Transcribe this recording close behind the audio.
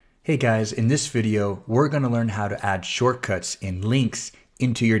Hey guys, in this video, we're going to learn how to add shortcuts and links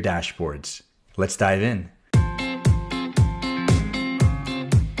into your dashboards. Let's dive in.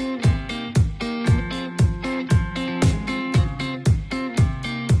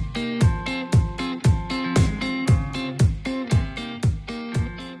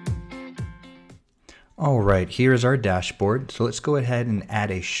 All right, here's our dashboard. So let's go ahead and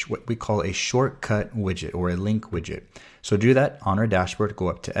add what we call a shortcut widget or a link widget. So do that on our dashboard, go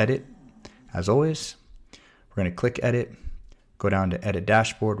up to edit. As always, we're going to click edit, go down to edit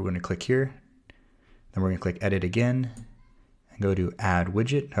dashboard. We're going to click here. Then we're going to click edit again and go to add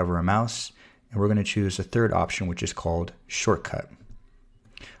widget, hover our mouse, and we're going to choose the third option, which is called shortcut.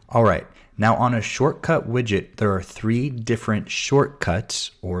 All right, now on a shortcut widget, there are 3 different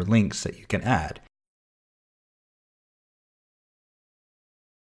shortcuts or links that you can add.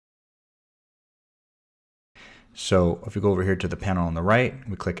 So if we go over here to the panel on the right,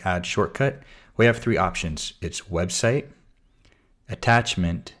 we click add shortcut, we have 3 options. It's website,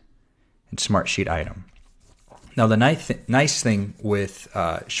 attachment, and Smartsheet item. Now the nice thing with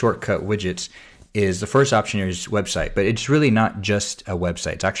shortcut widgets is the first option here is website, but it's really not just a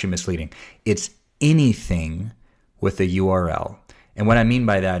website. It's actually misleading. It's anything with a URL. And what I mean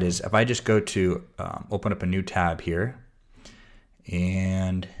by that is if I just go to open up a new tab here,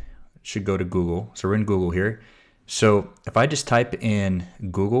 and it should go to Google. So we're in Google here. So if I just type in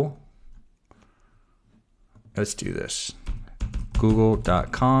Google, let's do this,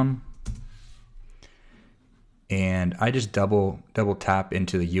 google.com, and I just double tap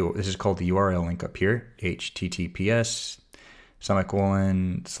into this is called the URL link up here,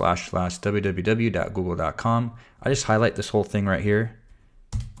 https://www.google.com. I just highlight this whole thing right here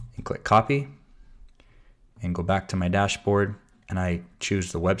and click copy and go back to my dashboard, and I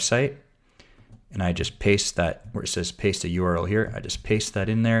choose the website. And I just paste that where it says paste a URL here. I just paste that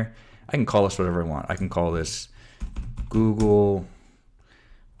in there. I can call this whatever I want. I can call this Google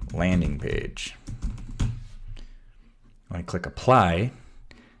landing page. When I click apply,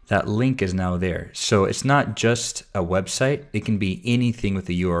 that link is now there. So it's not just a website. It can be anything with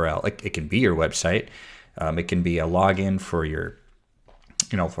a URL. Like it can be your website. It can be a login for your,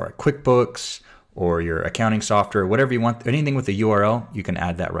 for a QuickBooks or your accounting software, whatever you want. Anything with a URL, you can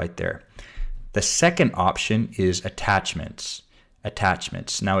add that right there. The second option is attachments.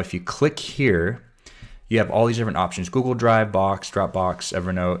 Now, if you click here, you have all these different options: Google Drive, Box, Dropbox,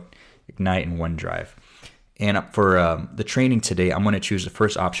 Evernote, Ignite, and OneDrive. And for the training today, I'm going to choose the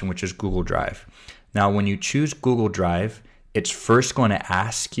first option, which is Google Drive. Now, when you choose Google Drive, it's first going to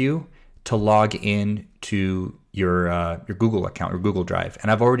ask you to log in to your Google account or Google Drive.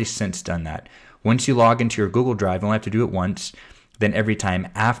 And I've already since done that. Once you log into your Google Drive, you only have to do it once. Then every time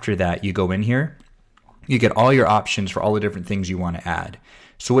after that you go in here, you get all your options for all the different things you want to add.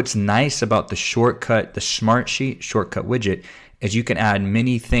 So what's nice about the Smartsheet shortcut widget is you can add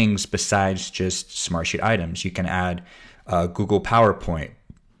many things besides just Smartsheet items. You can add Google PowerPoint.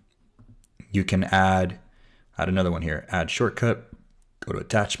 You can add another one here, add shortcut, go to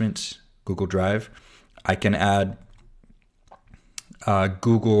attachments, Google Drive. I can add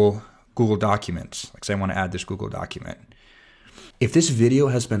Google Documents. Like say I want to add this Google document. If this video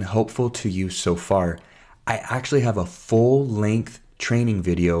has been helpful to you so far, I actually have a full-length training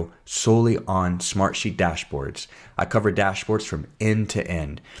video solely on Smartsheet dashboards. I cover dashboards from end to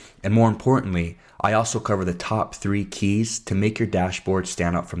end. And more importantly, I also cover the top 3 keys to make your dashboard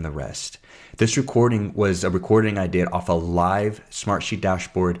stand out from the rest. This recording was a recording I did off a live Smartsheet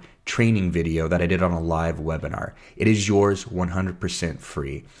dashboard training video that I did on a live webinar. It is yours 100%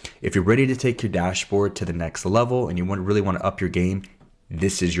 free. If you're ready to take your dashboard to the next level and you really want to up your game,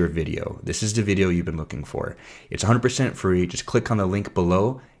 this is your video. This is the video you've been looking for. It's 100% free. Just click on the link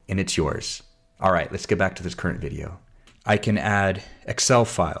below and it's yours. All right, let's get back to this current video. I can add Excel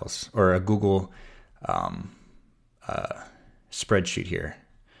files or a Google spreadsheet here.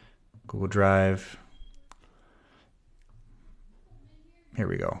 Google Drive. Here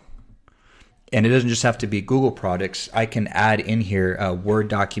we go. And it doesn't just have to be Google products. I can add in here Word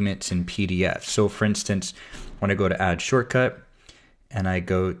documents and PDFs. So for instance, when I go to add shortcut and I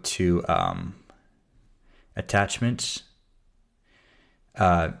go to attachments,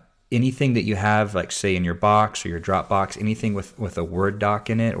 anything that you have, like say in your box or your Dropbox, anything with a Word doc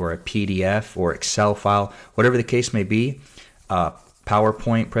in it or a PDF or Excel file, whatever the case may be,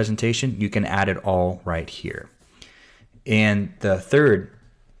 PowerPoint presentation, you can add it all right here. And the third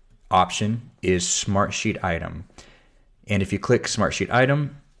option is Smartsheet item. And if you click Smartsheet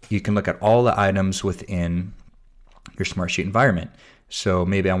item, you can look at all the items within your Smartsheet environment. So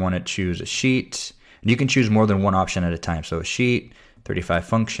maybe I want to choose a sheet. And you can choose more than one option at a time. So a sheet, 35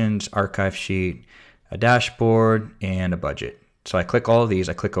 functions, archive sheet, a dashboard, and a budget. So I click all of these,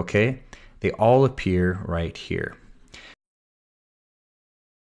 I click OK. They all appear right here.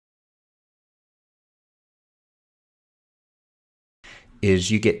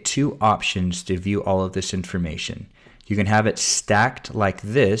 Is you get two options to view all of this information. You can have it stacked like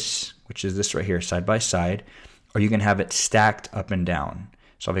this, which is this right here, side by side, or you can have it stacked up and down.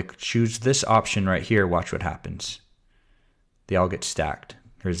 So if I choose this option right here, watch what happens. They all get stacked.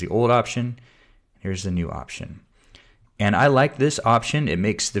 Here's the old option, here's the new option. And I like this option. It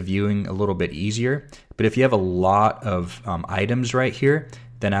makes the viewing a little bit easier. But if you have a lot of items right here,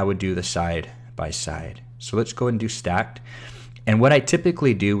 then I would do the side by side. So let's go ahead and do stacked. And what I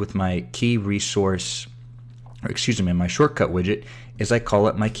typically do with my key resource, or excuse me, my shortcut widget, is I call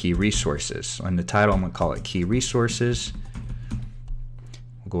it my key resources. So in the title, I'm going to call it key resources.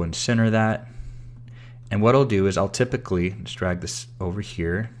 We'll go and center that. And what I'll do is I'll typically, just drag this over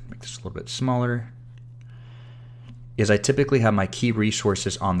here, make this a little bit smaller, is I typically have my key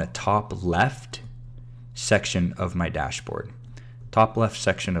resources on the top left section of my dashboard. Top left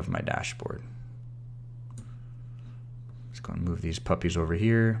section of my dashboard. Go and move these puppies over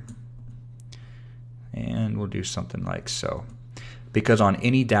here, and we'll do something like so. Because on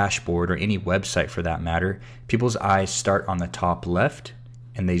any dashboard, or any website for that matter, people's eyes start on the top left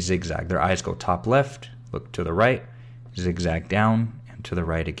and they zigzag. Their eyes go top left, look to the right, zigzag down, and to the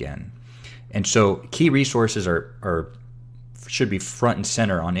right again. And so key resources should be front and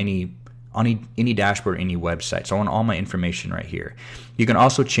center on any dashboard, any website. So I want all my information right here. You can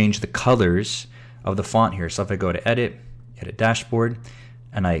also change the colors of the font here. So if I go to edit dashboard,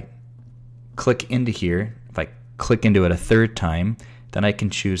 and I click into here, if I click into it a third time, then I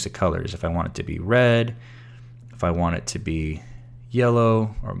can choose the colors. If I want it to be red, if I want it to be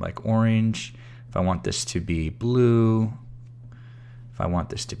yellow or like orange, if I want this to be blue, if I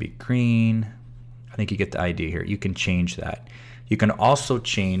want this to be green, I think you get the idea here. You can change that. You can also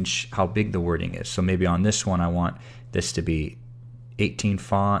change how big the wording is. So maybe on this one, I want this to be 18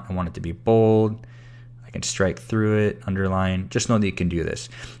 font. I want it to be bold. I can strike through it, underline. Just know that you can do this.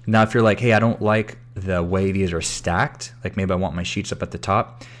 Now, if you're like, hey, I don't like the way these are stacked, like maybe I want my sheets up at the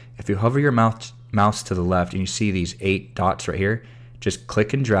top, if you hover your mouse to the left and you see these 8 dots right here, just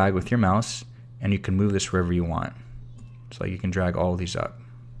click and drag with your mouse, and you can move this wherever you want. So you can drag all of these up.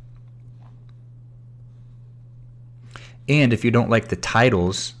 And if you don't like the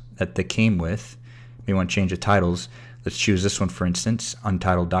titles that they came with, you want to change the titles, let's choose this one, for instance,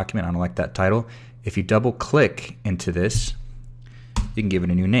 untitled document. I don't like that title. If you double click into this, you can give it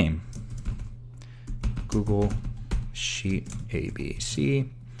a new name. Google Sheet ABC.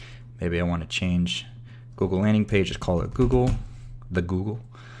 Maybe I want to change Google landing page, just call it Google, the Google.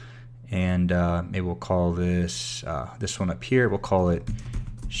 And maybe we'll call this, this one up here, we'll call it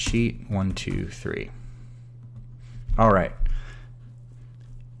Sheet 123. All right.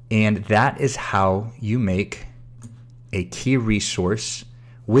 And that is how you make a key resource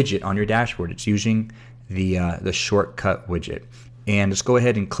widget on your dashboard. It's using the shortcut widget. And let's go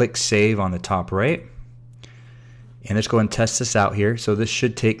ahead and click save on the top right. And let's go and test this out here. So this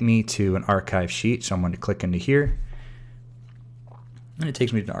should take me to an archive sheet. So I'm going to click into here. And it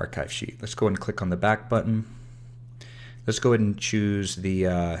takes me to an archive sheet. Let's go ahead and click on the back button. Let's go ahead and choose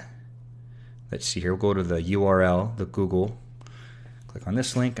the, let's see here, we'll go to the URL, the Google. Click on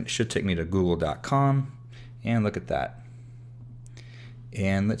this link and it should take me to google.com. And look at that.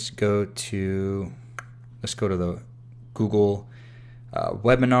 And let's go to the Google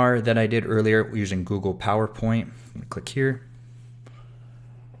webinar that I did earlier using Google PowerPoint. I'm going to click here.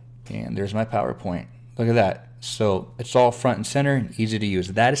 And there's my PowerPoint. Look at that. So it's all front and center and easy to use.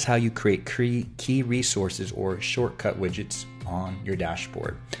 That is how you create key resources or shortcut widgets on your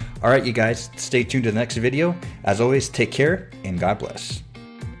dashboard. All right, you guys, stay tuned to the next video. As always, take care and God bless.